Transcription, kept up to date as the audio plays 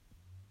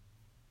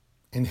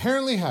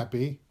Inherently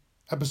Happy,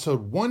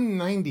 episode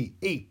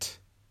 198,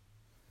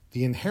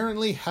 The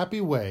Inherently Happy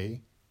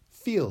Way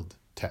Field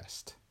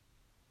Test.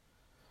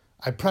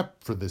 I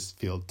prepped for this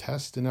field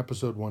test in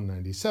episode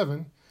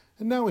 197,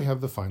 and now we have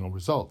the final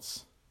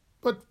results.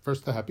 But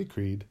first, the happy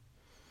creed.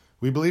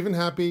 We believe in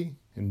happy,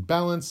 in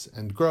balance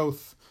and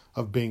growth,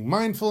 of being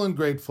mindful and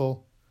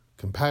grateful,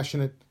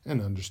 compassionate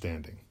and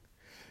understanding.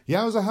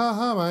 Yowza ha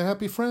ha, my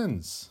happy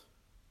friends.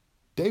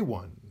 Day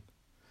 1,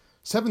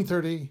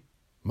 7:30,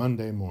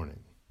 Monday morning.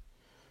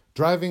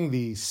 Driving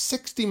the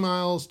 60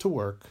 miles to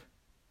work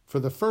for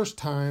the first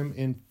time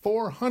in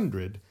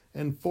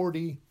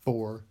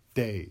 444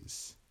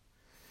 days.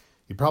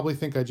 You probably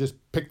think I just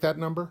picked that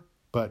number,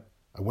 but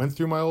I went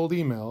through my old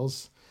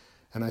emails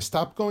and I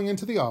stopped going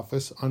into the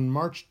office on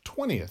March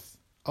 20th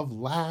of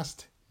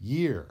last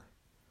year,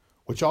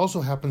 which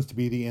also happens to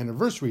be the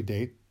anniversary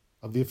date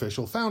of the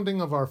official founding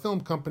of our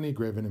film company,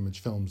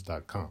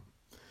 GravenImageFilms.com.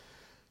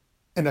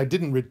 And I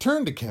didn't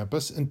return to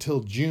campus until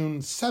June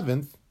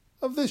 7th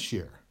of this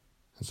year.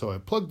 And so I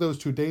plugged those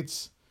two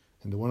dates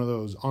into one of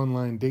those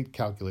online date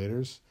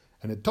calculators,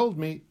 and it told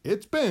me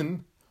it's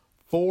been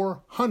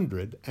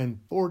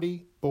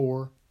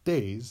 444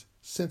 days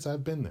since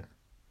I've been there.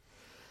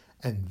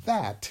 And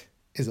that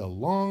is a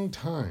long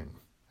time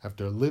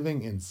after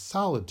living in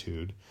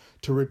solitude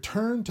to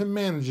return to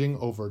managing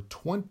over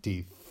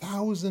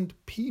 20,000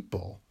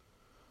 people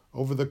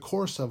over the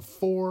course of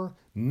 4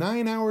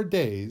 9-hour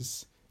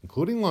days,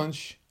 including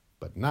lunch,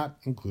 but not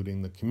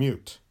including the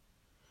commute.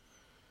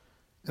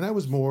 And I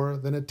was more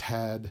than a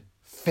tad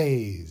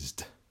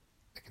phased,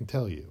 I can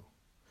tell you.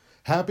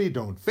 Happy,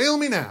 don't fail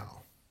me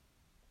now.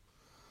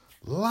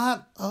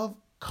 Lot of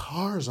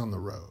cars on the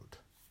road.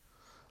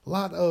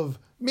 Lot of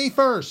me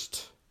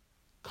first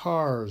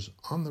cars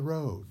on the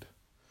road.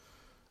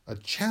 A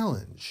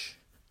challenge,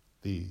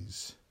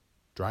 these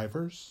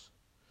drivers.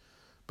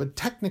 But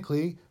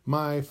technically,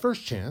 my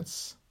first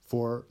chance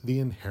for the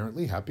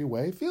Inherently Happy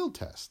Way field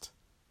test.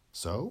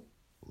 So,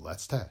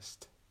 let's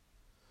test.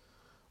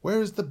 Where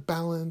is the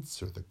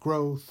balance or the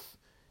growth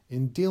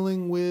in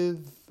dealing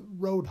with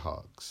road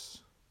hogs?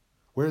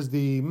 Where's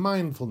the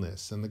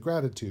mindfulness and the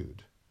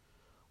gratitude?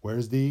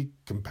 Where's the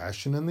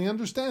compassion and the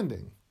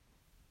understanding?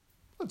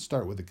 Let's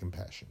start with the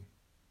compassion.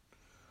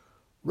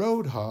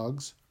 Road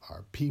hogs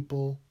are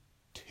people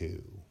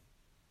too.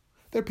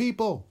 They're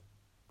people,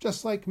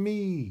 just like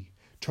me,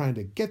 trying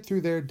to get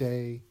through their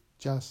day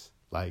just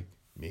like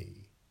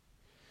me.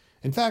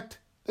 In fact,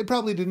 they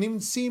probably didn't even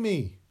see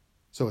me.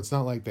 So it's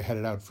not like they had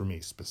it out for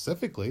me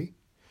specifically.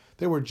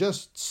 They were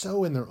just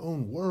so in their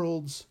own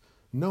worlds,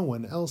 no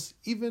one else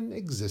even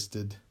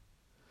existed.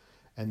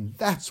 And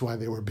that's why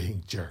they were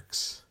being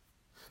jerks.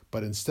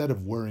 But instead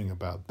of worrying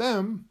about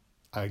them,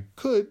 I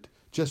could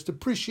just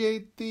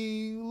appreciate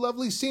the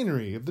lovely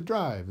scenery of the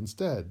drive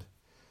instead.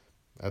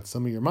 That's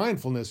some of your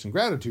mindfulness and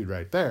gratitude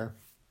right there.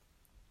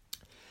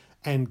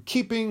 And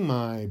keeping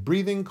my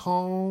breathing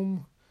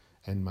calm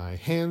and my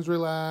hands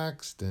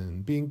relaxed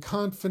and being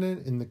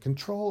confident in the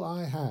control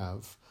I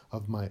have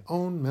of my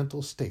own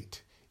mental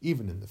state,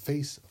 even in the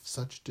face of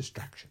such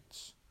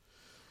distractions.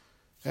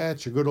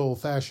 That's your good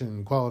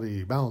old-fashioned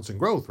quality, balance, and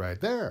growth right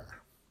there.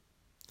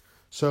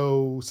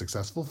 So,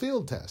 successful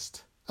field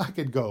test. I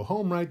could go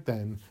home right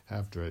then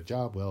after a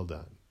job well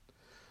done.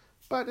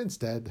 But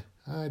instead,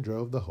 I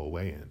drove the whole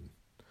way in,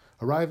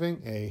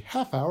 arriving a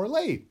half hour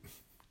late.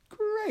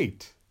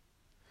 Great!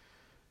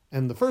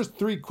 And the first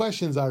 3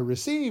 questions I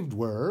received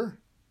were,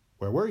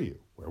 where were you?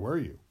 Where were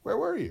you? Where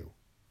were you?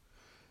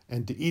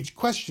 And to each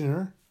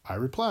questioner, I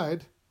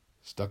replied,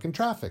 stuck in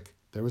traffic.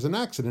 There was an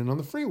accident on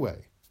the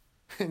freeway.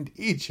 And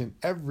each and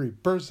every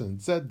person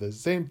said the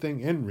same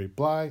thing in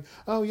reply.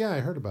 Oh yeah, I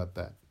heard about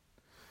that.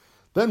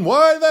 Then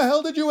why the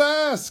hell did you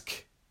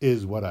ask?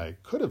 Is what I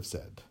could have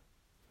said.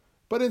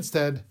 But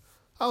instead,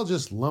 I'll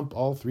just lump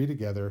all 3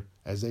 together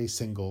as a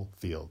single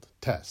field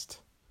test.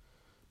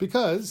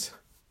 Because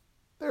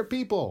they're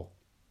people,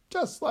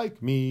 just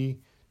like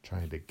me,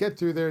 trying to get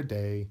through their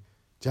day,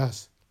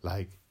 just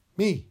like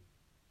me.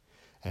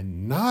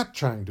 And not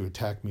trying to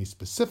attack me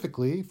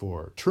specifically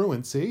for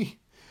truancy,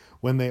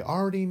 when they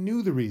already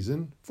knew the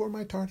reason for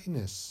my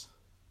tardiness.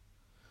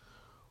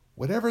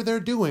 Whatever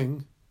they're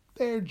doing,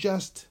 they're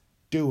just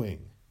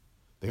doing.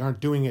 They aren't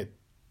doing it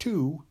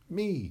to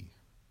me.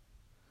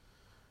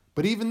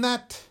 But even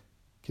that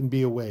can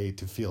be a way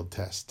to field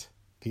test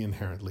the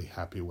inherently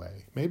happy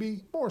way,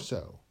 maybe more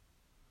so.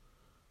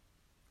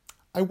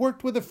 I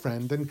worked with a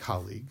friend and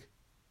colleague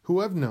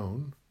who I've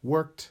known,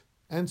 worked,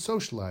 and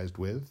socialized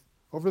with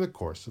over the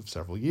course of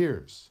several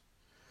years.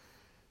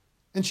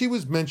 And she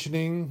was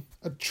mentioning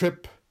a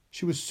trip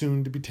she was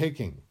soon to be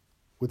taking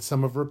with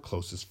some of her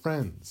closest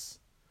friends,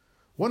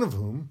 one of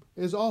whom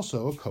is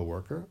also a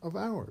coworker of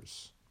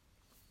ours.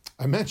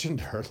 I mentioned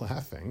to her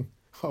laughing,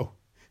 "Oh,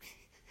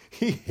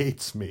 he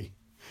hates me,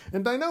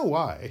 and I know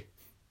why."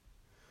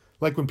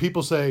 Like when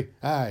people say,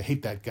 "I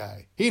hate that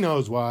guy. He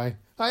knows why."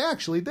 I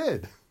actually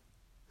did.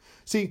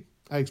 See,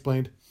 I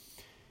explained,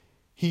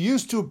 he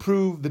used to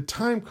approve the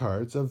time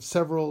cards of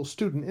several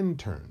student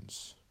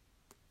interns.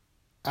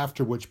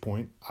 after which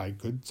point I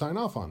could sign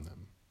off on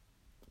them.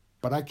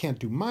 But I can't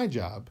do my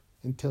job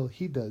until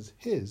he does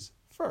his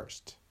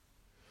first.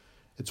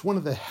 It's one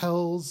of the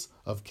hells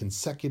of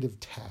consecutive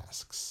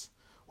tasks,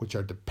 which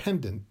are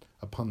dependent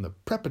upon the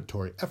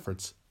preparatory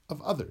efforts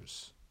of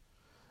others.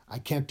 I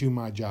can't do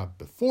my job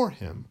before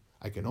him,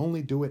 I can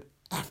only do it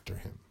after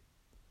him.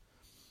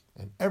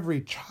 And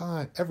every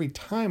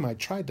time I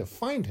tried to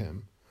find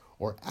him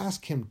or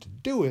ask him to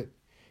do it,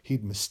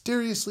 he'd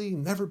mysteriously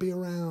never be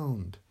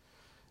around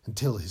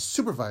until his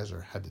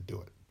supervisor had to do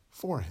it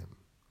for him,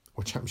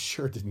 which I'm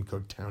sure didn't go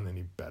down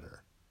any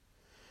better.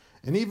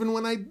 And even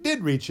when I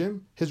did reach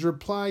him, his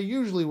reply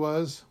usually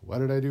was, "What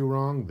did I do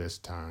wrong this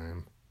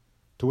time?"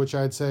 To which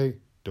I'd say,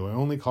 "Do I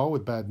only call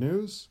with bad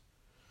news?"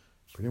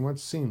 Pretty much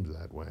seems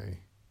that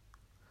way.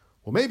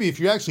 Well, maybe if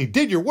you actually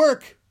did your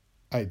work,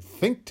 I'd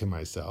think to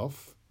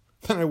myself,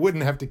 then I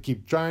wouldn't have to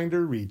keep trying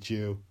to reach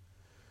you.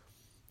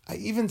 I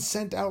even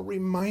sent out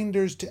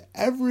reminders to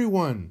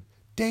everyone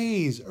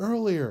days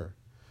earlier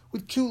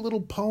with cute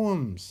little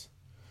poems.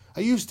 I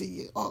used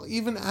to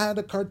even add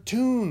a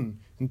cartoon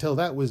until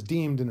that was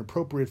deemed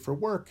inappropriate for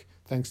work,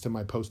 thanks to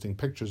my posting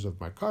pictures of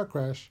my car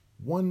crash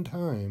one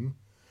time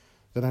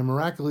that I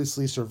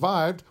miraculously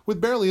survived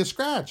with barely a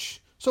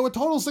scratch. So a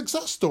total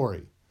success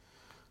story.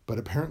 But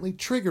apparently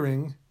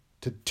triggering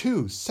to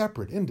 2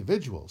 separate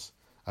individuals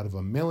out of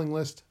a mailing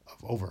list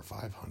of over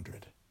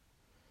 500.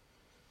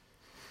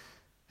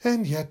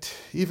 And yet,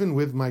 even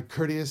with my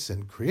courteous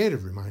and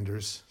creative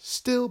reminders,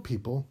 still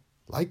people,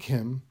 like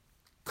him,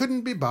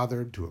 couldn't be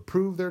bothered to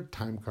approve their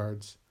time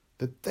cards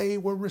that they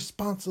were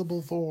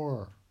responsible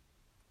for.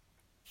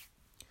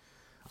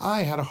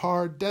 I had a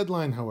hard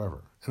deadline,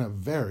 however, and a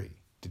very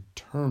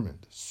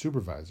determined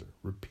supervisor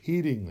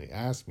repeatedly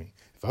asked me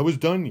if I was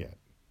done yet.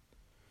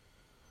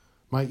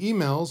 My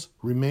emails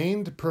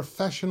remained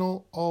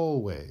professional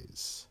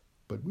always,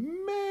 but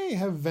may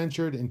have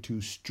ventured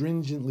into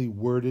stringently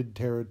worded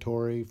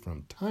territory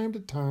from time to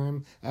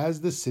time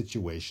as the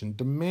situation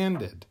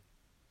demanded.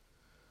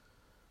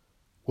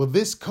 Well,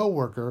 this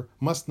coworker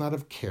must not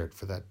have cared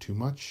for that too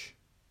much.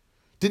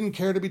 Didn't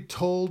care to be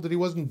told that he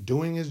wasn't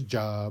doing his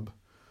job.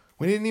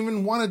 We didn't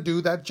even want to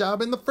do that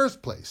job in the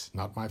first place.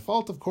 Not my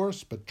fault, of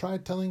course, but try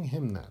telling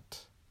him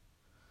that.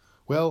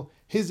 Well,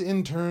 his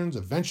interns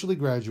eventually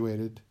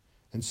graduated,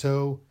 and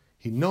so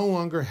he no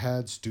longer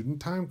had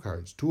student time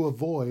cards to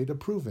avoid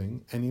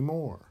approving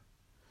anymore.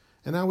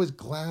 And I was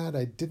glad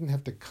I didn't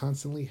have to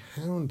constantly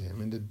hound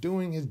him into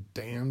doing his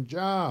damn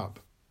job.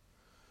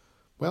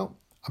 Well,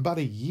 about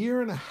 1.5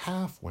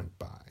 years went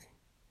by,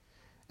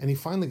 and he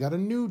finally got a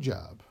new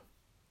job,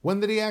 one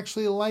that he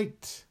actually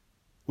liked,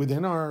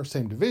 within our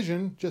same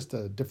division, just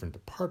a different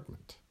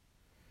department.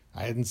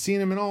 I hadn't seen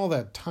him in all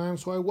that time,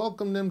 so I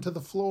welcomed him to the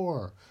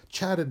floor,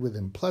 chatted with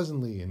him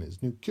pleasantly in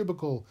his new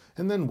cubicle,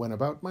 and then went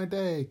about my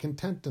day,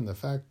 content in the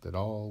fact that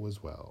all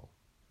was well.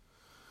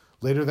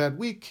 Later that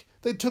week,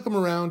 they took him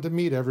around to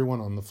meet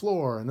everyone on the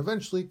floor, and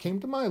eventually came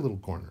to my little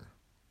corner.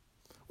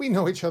 "We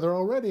know each other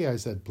already," I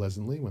said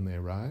pleasantly when they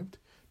arrived,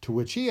 to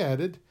which he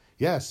added,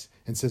 "Yes,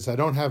 and since I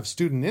don't have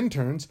student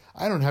interns,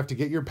 I don't have to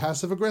get your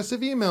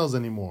passive-aggressive emails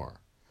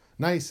anymore."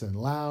 Nice and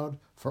loud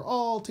for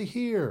all to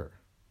hear.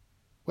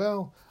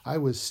 Well, I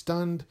was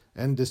stunned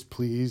and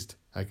displeased,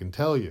 I can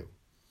tell you.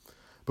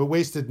 But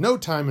wasted no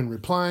time in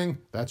replying,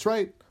 "That's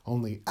right,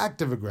 only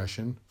active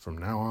aggression from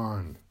now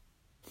on."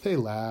 They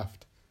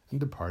laughed and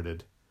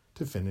departed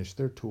to finish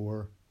their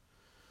tour.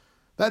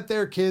 That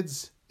there,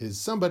 kids, is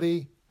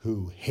somebody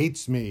who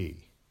hates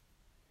me.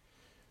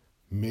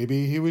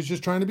 Maybe he was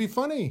just trying to be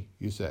funny,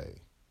 you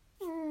say.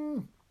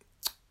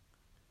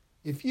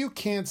 If you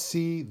can't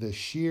see the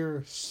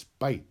sheer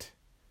spite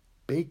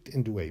baked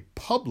into a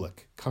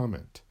public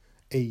comment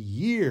 1.5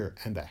 years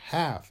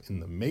in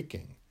the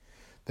making,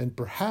 then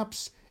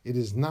perhaps it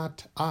is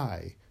not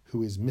I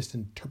who is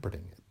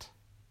misinterpreting it.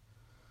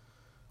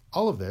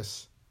 All of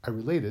this I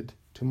related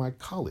to my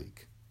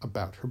colleague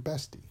about her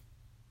bestie.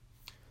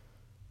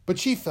 But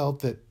she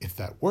felt that if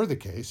that were the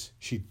case,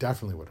 she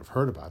definitely would have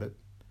heard about it,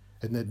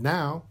 and that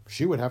now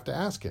she would have to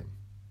ask him.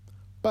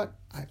 But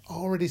I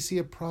already see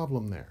a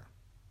problem there.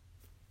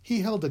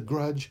 He held a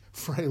grudge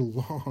for a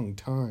long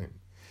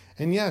time.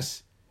 And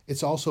yes,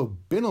 it's also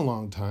been a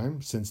long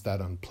time since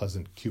that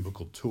unpleasant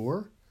cubicle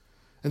tour.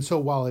 And so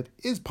while it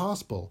is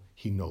possible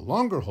he no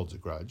longer holds a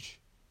grudge,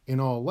 in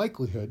all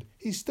likelihood,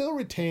 he still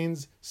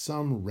retains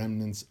some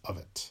remnants of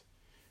it.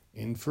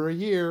 In for 1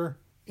 year,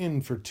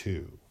 in for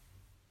 2.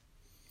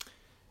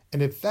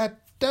 And if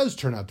that does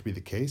turn out to be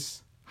the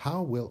case,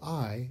 how will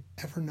I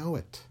ever know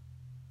it?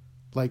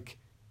 Like,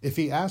 if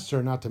he asks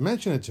her not to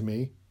mention it to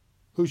me,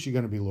 who's she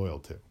going to be loyal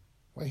to?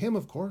 Why, him,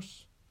 of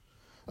course.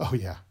 Oh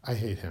yeah, I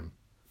hate him,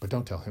 but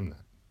don't tell him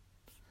that.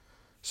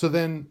 So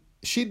then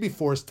she'd be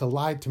forced to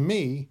lie to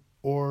me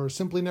or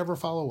simply never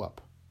follow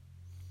up.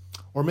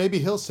 Or maybe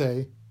he'll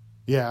say,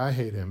 "Yeah, I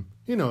hate him.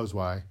 He knows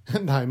why."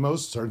 And I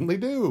most certainly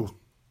do.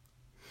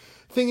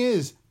 Thing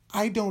is,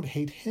 I don't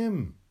hate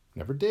him.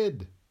 Never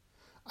did.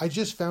 I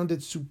just found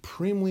it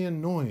supremely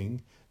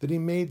annoying that he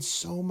made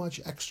so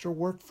much extra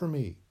work for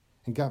me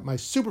and got my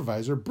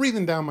supervisor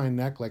breathing down my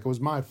neck like it was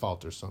my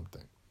fault or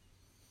something.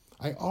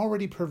 I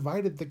already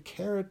provided the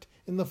carrot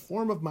in the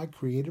form of my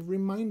creative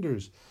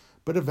reminders,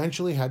 but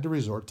eventually had to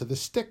resort to the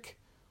stick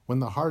when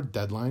the hard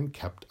deadline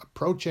kept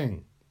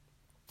approaching.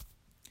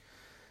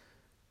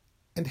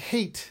 And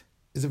hate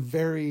is a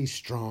very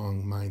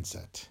strong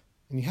mindset,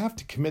 and you have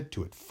to commit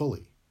to it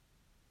fully.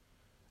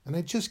 And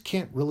I just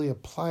can't really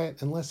apply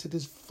it unless it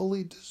is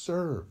fully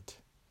deserved.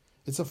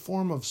 It's a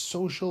form of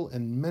social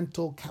and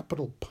mental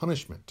capital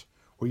punishment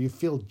where you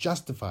feel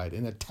justified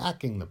in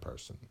attacking the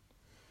person.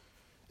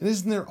 And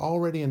isn't there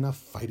already enough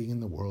fighting in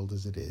the world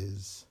as it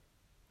is?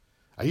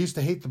 I used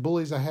to hate the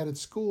bullies I had at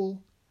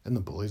school and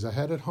the bullies I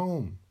had at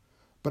home,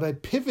 but I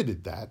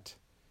pivoted that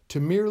to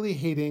merely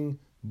hating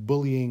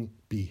bullying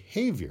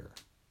behavior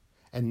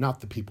and not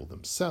the people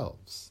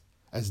themselves,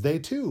 as they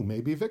too may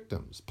be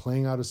victims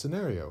playing out a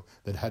scenario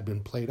that had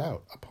been played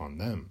out upon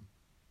them.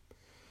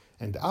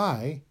 And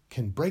I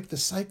can break the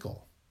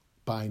cycle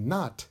by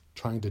not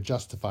trying to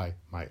justify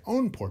my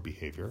own poor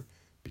behavior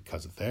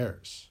because of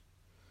theirs.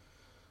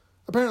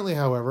 Apparently,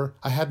 however,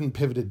 I hadn't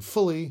pivoted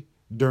fully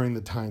during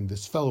the time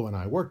this fellow and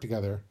I worked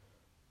together,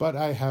 but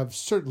I have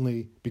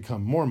certainly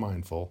become more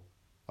mindful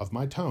of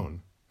my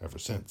tone ever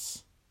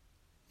since.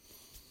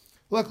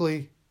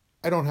 Luckily,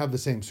 I don't have the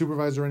same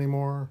supervisor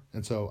anymore,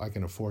 and so I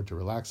can afford to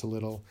relax a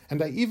little,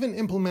 and I even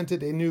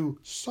implemented a new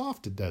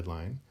soft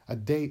deadline a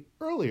day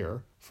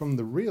earlier from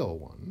the real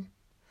one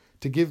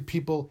to give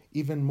people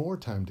even more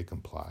time to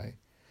comply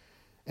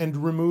and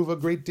remove a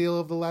great deal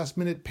of the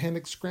last-minute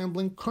panic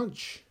scrambling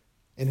crunch.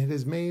 And it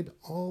has made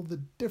all the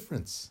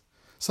difference,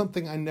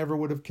 something I never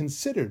would have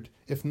considered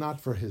if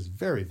not for his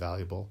very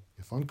valuable,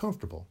 if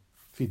uncomfortable,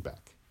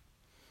 feedback.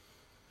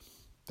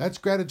 That's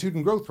gratitude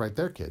and growth right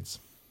there, kids.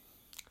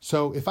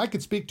 So if I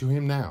could speak to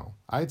him now,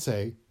 I'd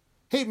say,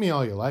 hate me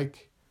all you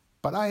like,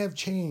 but I have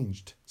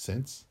changed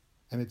since,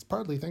 and it's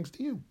partly thanks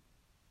to you.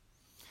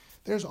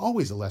 There's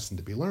always a lesson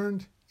to be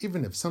learned,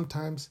 even if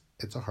sometimes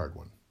it's a hard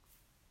one.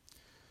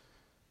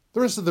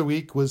 The rest of the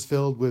week was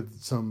filled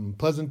with some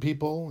pleasant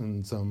people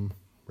and some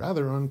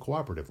rather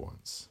uncooperative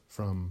ones,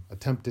 from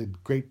attempted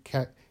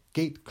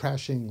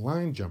gate-crashing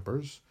line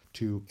jumpers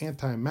to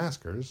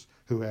anti-maskers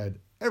who had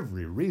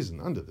every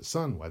reason under the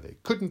sun why they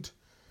couldn't,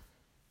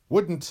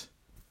 wouldn't,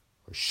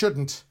 or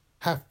shouldn't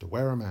have to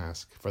wear a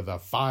mask for the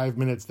 5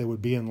 minutes they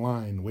would be in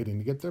line waiting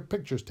to get their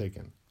pictures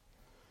taken.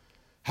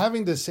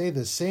 Having to say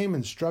the same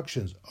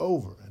instructions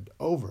over and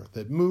over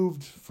that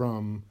moved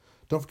from,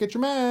 don't forget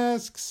your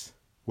masks,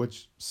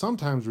 which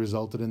sometimes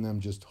resulted in them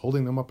just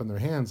holding them up in their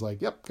hands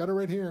like, yep, got it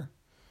right here,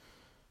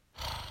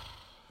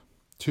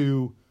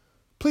 to,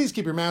 please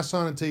keep your masks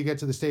on until you get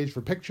to the stage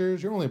for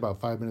pictures. You're only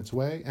about 5 minutes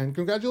away, and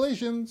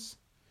congratulations.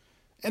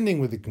 Ending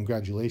with the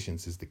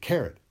congratulations is the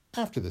carrot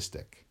after the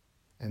stick,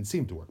 and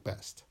seemed to work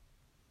best.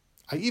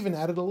 I even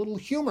added a little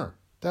humor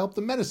to help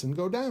the medicine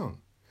go down.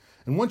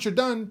 And once you're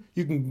done,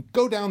 you can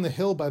go down the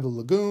hill by the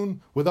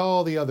lagoon with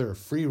all the other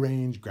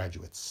free-range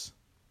graduates.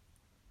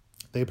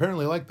 They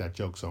apparently liked that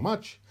joke so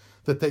much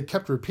that they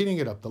kept repeating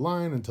it up the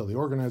line until the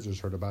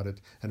organizers heard about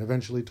it and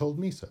eventually told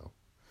me so.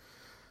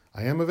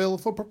 I am available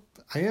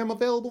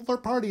for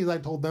parties, I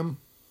told them.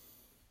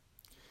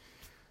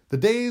 The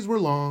days were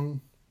long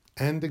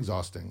and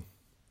exhausting,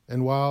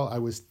 and while I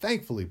was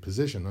thankfully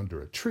positioned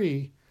under a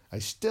tree, I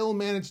still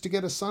managed to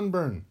get a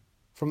sunburn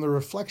from the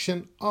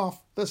reflection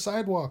off the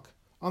sidewalk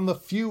on the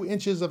few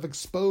inches of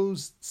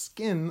exposed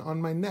skin on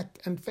my neck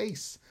and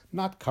face,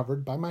 not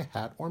covered by my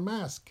hat or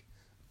mask.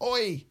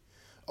 Oi!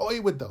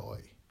 Oi with the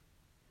oi.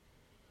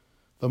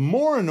 The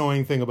more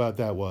annoying thing about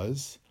that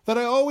was that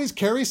I always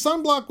carry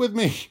sunblock with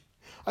me.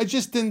 I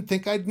just didn't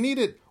think I'd need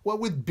it, what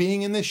with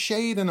being in the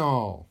shade and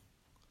all.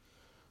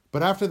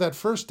 But after that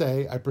first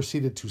day, I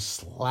proceeded to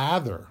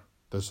slather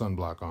the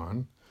sunblock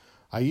on.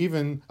 I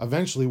even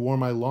eventually wore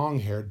my long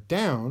hair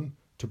down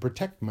to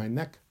protect my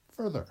neck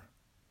further.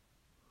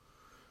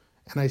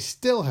 And I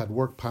still had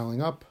work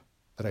piling up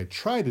that I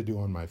tried to do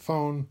on my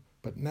phone,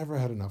 but never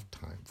had enough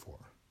time for.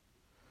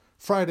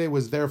 Friday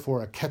was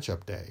therefore a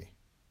catch-up day.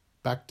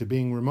 Back to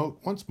being remote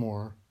once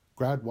more,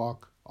 grad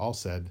walk, all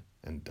said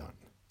and done.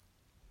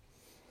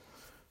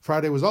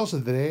 Friday was also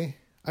the day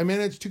I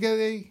managed to get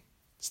a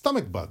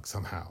stomach bug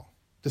somehow,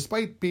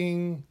 despite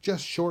being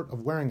just short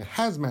of wearing a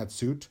hazmat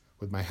suit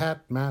with my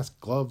hat, mask,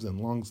 gloves,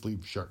 and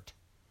long-sleeve shirt.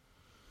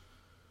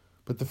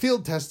 But the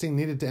field testing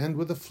needed to end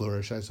with a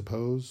flourish, I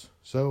suppose,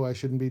 so I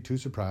shouldn't be too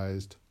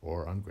surprised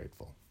or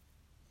ungrateful,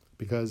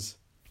 because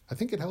I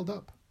think it held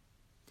up.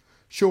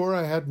 Sure,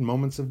 I had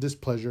moments of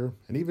displeasure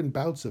and even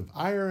bouts of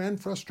ire and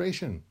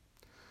frustration,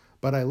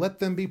 but I let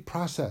them be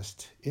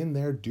processed in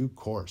their due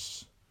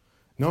course,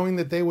 knowing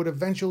that they would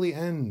eventually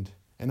end,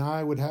 and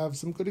I would have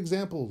some good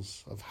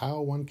examples of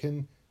how one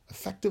can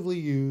effectively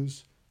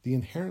use the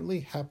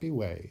inherently happy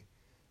way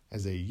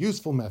as a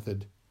useful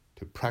method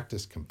to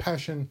practice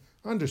compassion,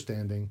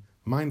 understanding,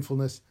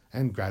 mindfulness,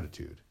 and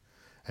gratitude,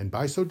 and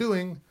by so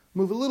doing,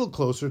 move a little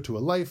closer to a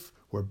life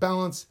where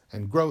balance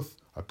and growth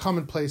are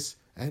commonplace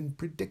and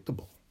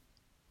predictable.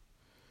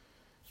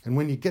 And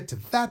when you get to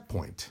that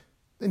point,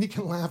 then you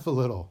can laugh a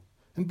little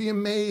and be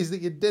amazed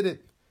that you did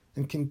it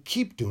and can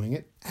keep doing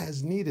it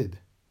as needed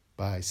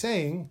by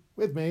saying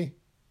with me,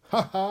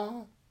 ha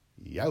ha,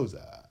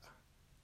 yowza.